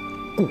得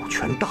顾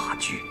全大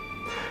局。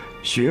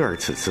学儿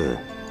此次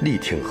力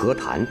挺和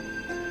谈，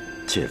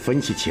且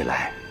分析起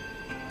来，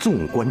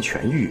纵观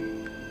全域，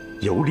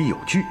有理有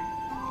据，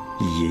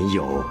亦隐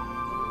有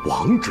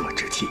王者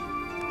之气。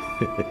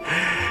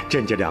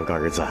朕这两个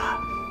儿子，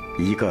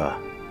一个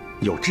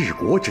有治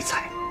国之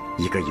才，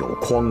一个有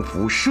匡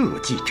扶社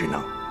稷之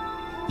能，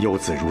幼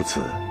子如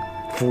此，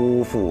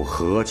夫复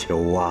何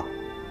求啊？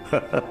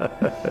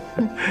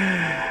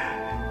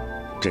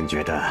朕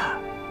觉得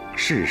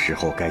是时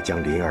候该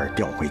将灵儿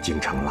调回京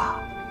城了，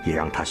也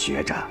让他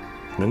学着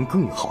能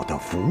更好地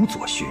辅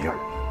佐学儿。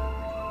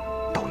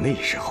到那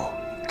时候，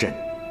朕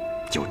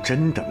就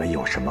真的没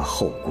有什么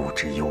后顾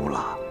之忧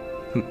了。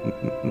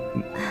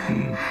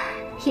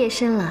夜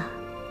深了，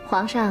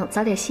皇上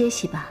早点歇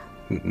息吧。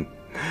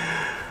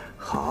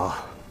好。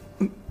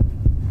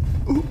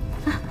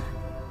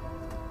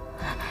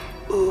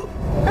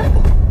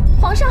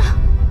皇上，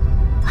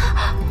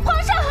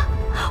皇上，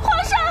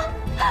皇上，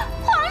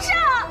皇上！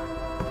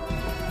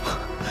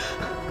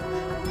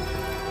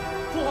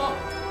父皇，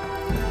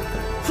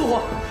父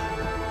皇，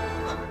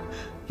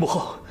母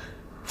后，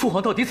父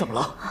皇到底怎么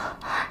了？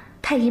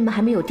太医们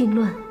还没有定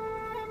论。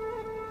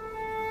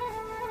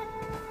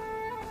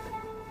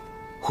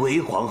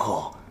回皇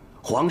后，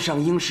皇上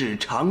应是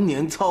常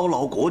年操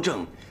劳国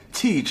政，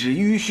气滞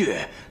淤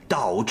血，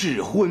导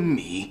致昏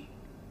迷。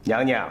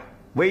娘娘，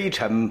微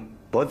臣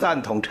不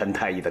赞同陈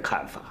太医的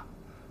看法。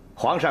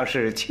皇上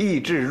是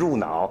气滞入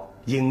脑，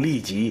应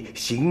立即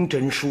行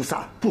针疏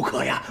散。不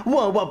可呀，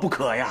万万不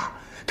可呀！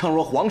倘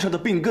若皇上的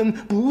病根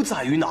不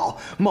在于脑，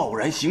贸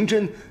然行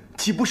针，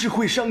岂不是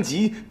会伤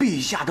及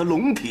陛下的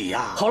龙体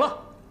呀？好了，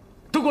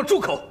都给我住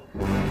口！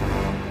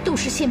都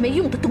是些没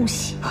用的东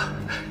西。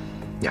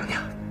娘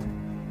娘，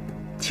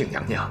请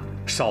娘娘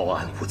稍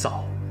安勿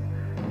躁。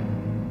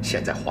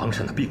现在皇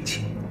上的病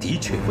情的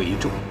确危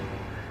重，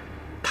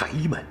太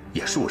医们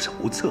也束手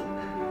无策，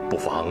不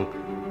妨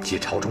借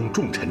朝中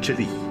重臣之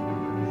力，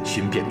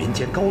寻遍民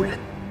间高人，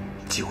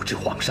救治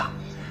皇上。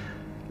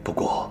不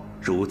过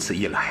如此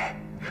一来，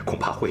恐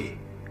怕会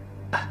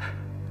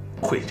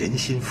人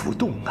心浮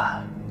动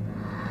啊！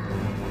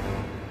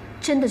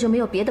真的就没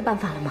有别的办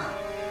法了吗？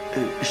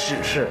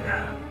是。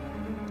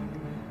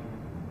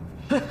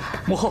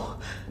母后，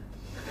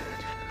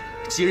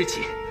即日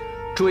起，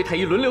诸位太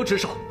医轮流值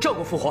守，照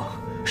顾父皇。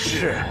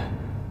是。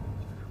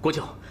国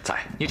舅在，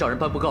你找人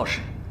颁布告示，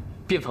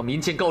遍访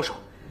民间高手，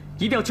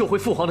一定要救回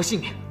父皇的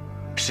性命。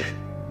是。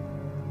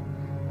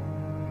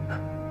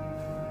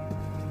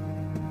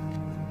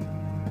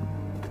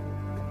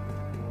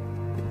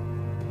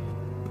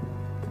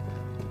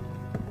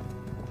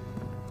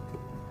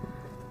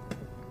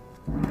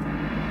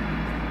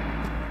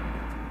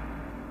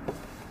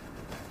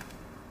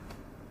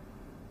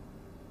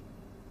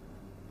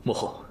母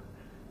后，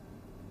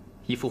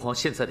以父皇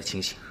现在的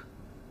情形，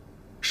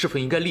是否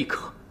应该立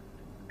刻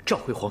召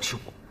回皇兄？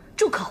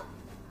住口！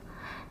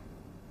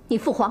你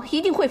父皇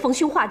一定会逢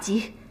凶化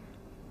吉，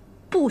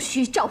不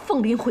需召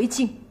凤麟回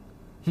京。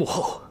母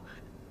后，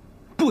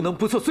不能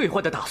不做最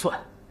坏的打算。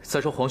再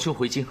说皇兄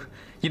回京，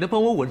也能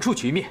帮我稳住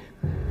局面。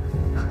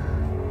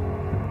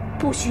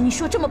不许你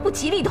说这么不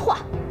吉利的话。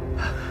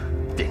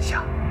殿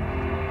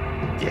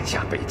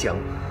下北疆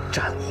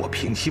战火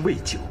平息未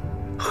久，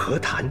和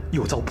谈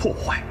又遭破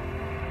坏，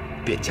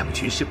边疆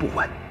局势不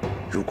稳。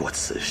如果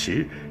此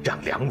时让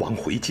梁王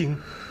回京，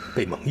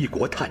被蒙一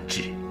国探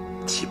知，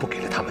岂不给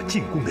了他们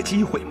进攻的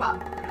机会吗？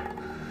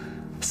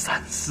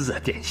三思啊，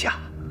殿下！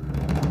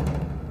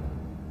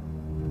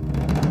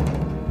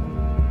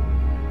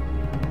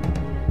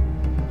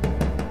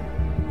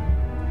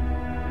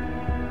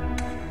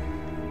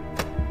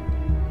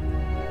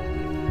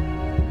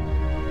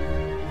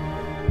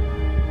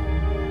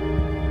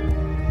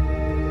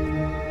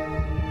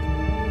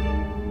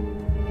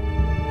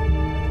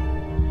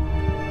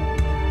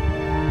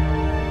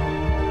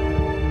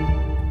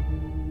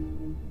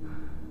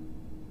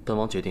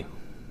决定，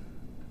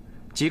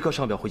即刻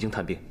上表回京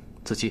探病。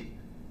子期，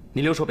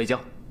你留守北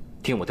疆，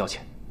听我调遣。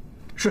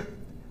是。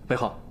魏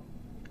浩，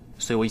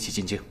随我一起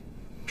进京。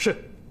是。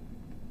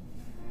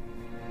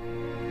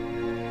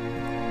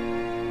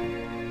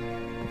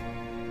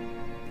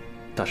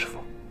大师傅，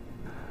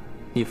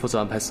你负责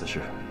安排死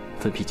士，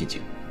分批进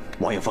京。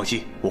王爷放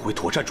心，我会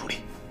妥善处理。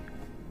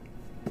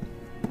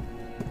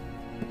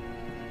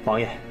王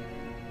爷，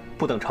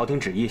不等朝廷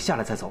旨意下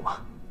来再走吗？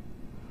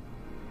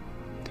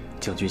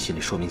将军心里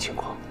说明情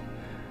况。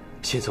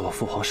现在我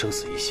父皇生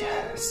死一线，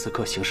此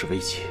刻形势危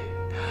急，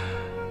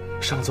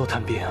上奏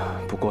探病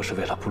不过是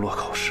为了不落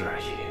口实而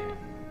已。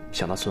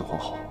想那孙皇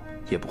后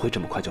也不会这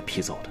么快就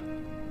批走的。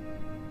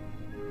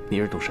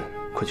明日动身，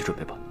快去准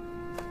备吧。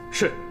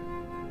是。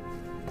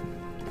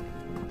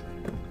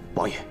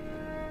王爷，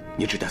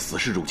您只待死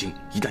士入京，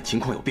一旦情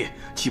况有变，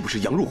岂不是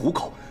羊入虎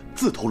口，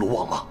自投罗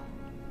网吗？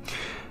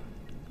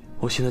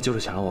我现在就是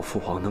想让我父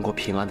皇能够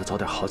平安的早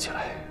点好起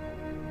来。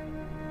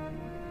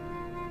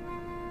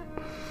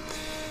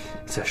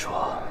再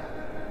说，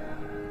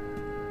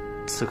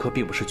此刻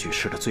并不是举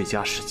事的最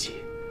佳时机。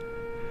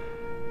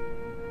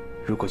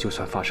如果就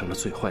算发生了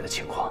最坏的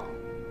情况，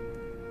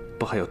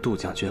不还有杜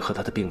将军和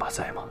他的兵马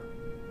在吗？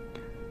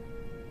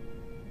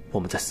我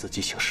们在伺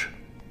机行事。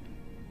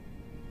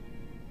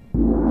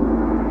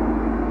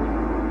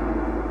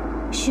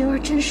薰儿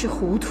真是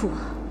糊涂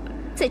啊，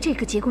在这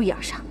个节骨眼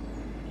上，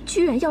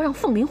居然要让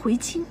凤林回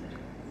京。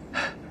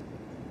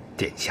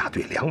殿下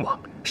对梁王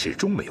始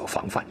终没有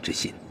防范之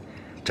心，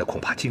这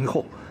恐怕今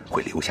后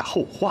会留下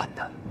后患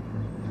呢。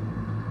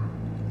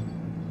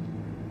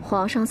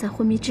皇上在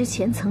昏迷之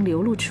前曾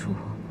流露出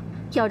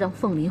要让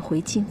凤林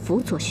回京辅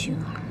佐薰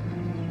儿。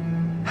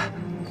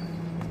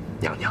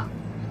娘娘，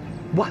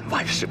万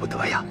万使不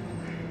得呀！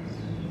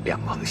梁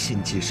王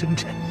心机深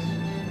沉，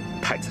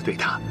太子对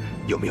他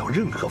有没有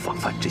任何防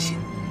范之心？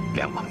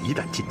梁王一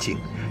旦进京，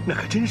那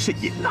可真是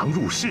引狼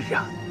入室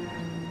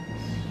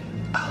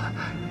啊！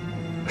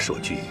说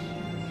句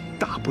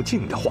大不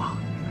敬的话，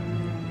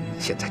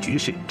现在局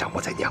势掌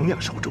握在娘娘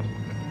手中，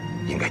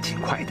应该尽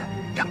快的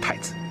让太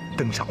子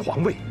登上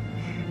皇位，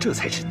这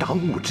才是当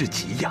务之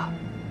急呀。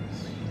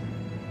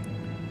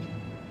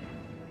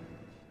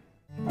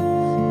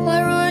花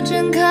若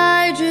盛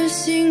开着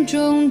心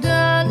中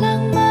的浪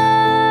漫，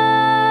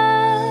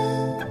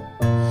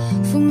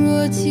风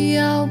若起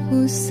摇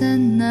不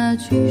散那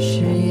句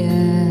誓言，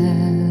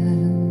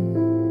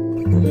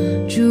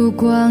烛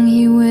光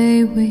已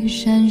微微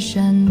闪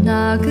闪，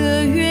那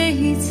个月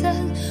已残，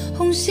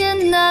红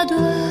线那段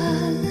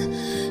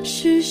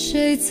是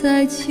谁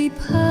在期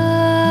盼？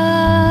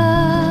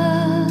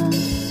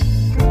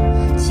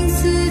情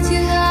丝结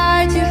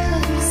爱结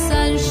恨，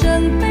三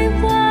生悲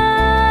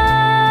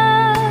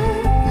欢，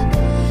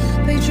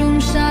杯中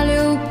沙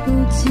流不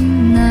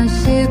尽那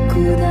些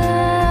孤单，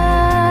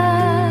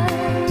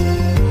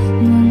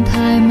梦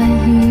太满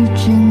一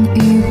真一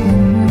魂，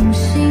梦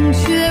醒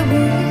却无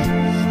言，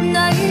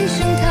那一声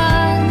叹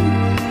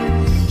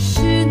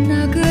是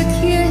那个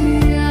天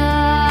涯，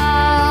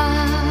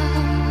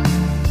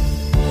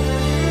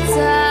在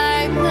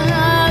那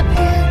片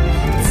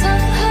沧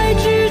海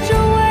之中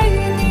为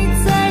你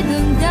在等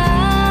待，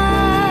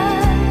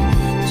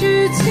知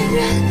情人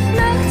那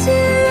几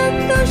人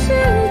都是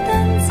等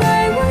在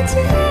我间，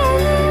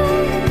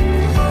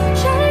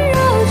缠绕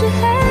着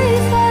黑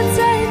发在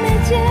眉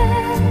间，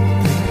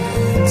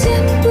剪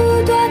不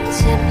断牵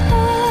绊，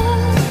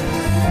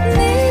你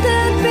的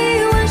臂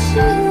弯是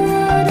我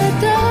的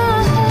答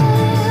案，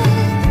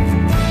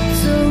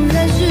纵然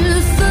是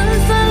纷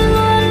纷乱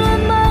乱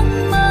茫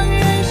茫人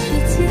世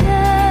间，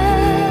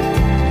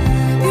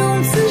用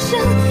此生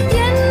眼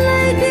泪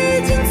滴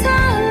尽擦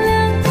亮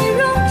你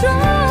容妆，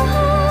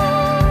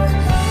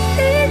依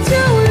旧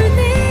与你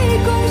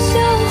共享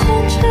红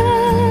尘，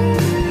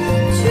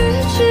却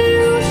只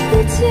如初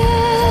见，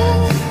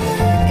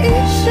一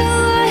生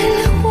爱恋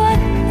换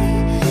你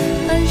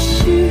半世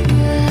缘，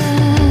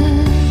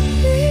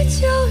依旧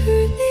与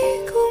你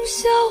共享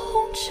红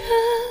尘，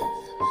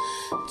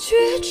却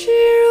只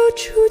如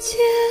初见，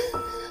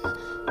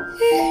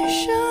一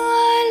生爱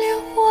恋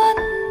换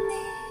你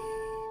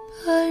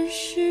半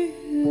世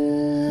缘。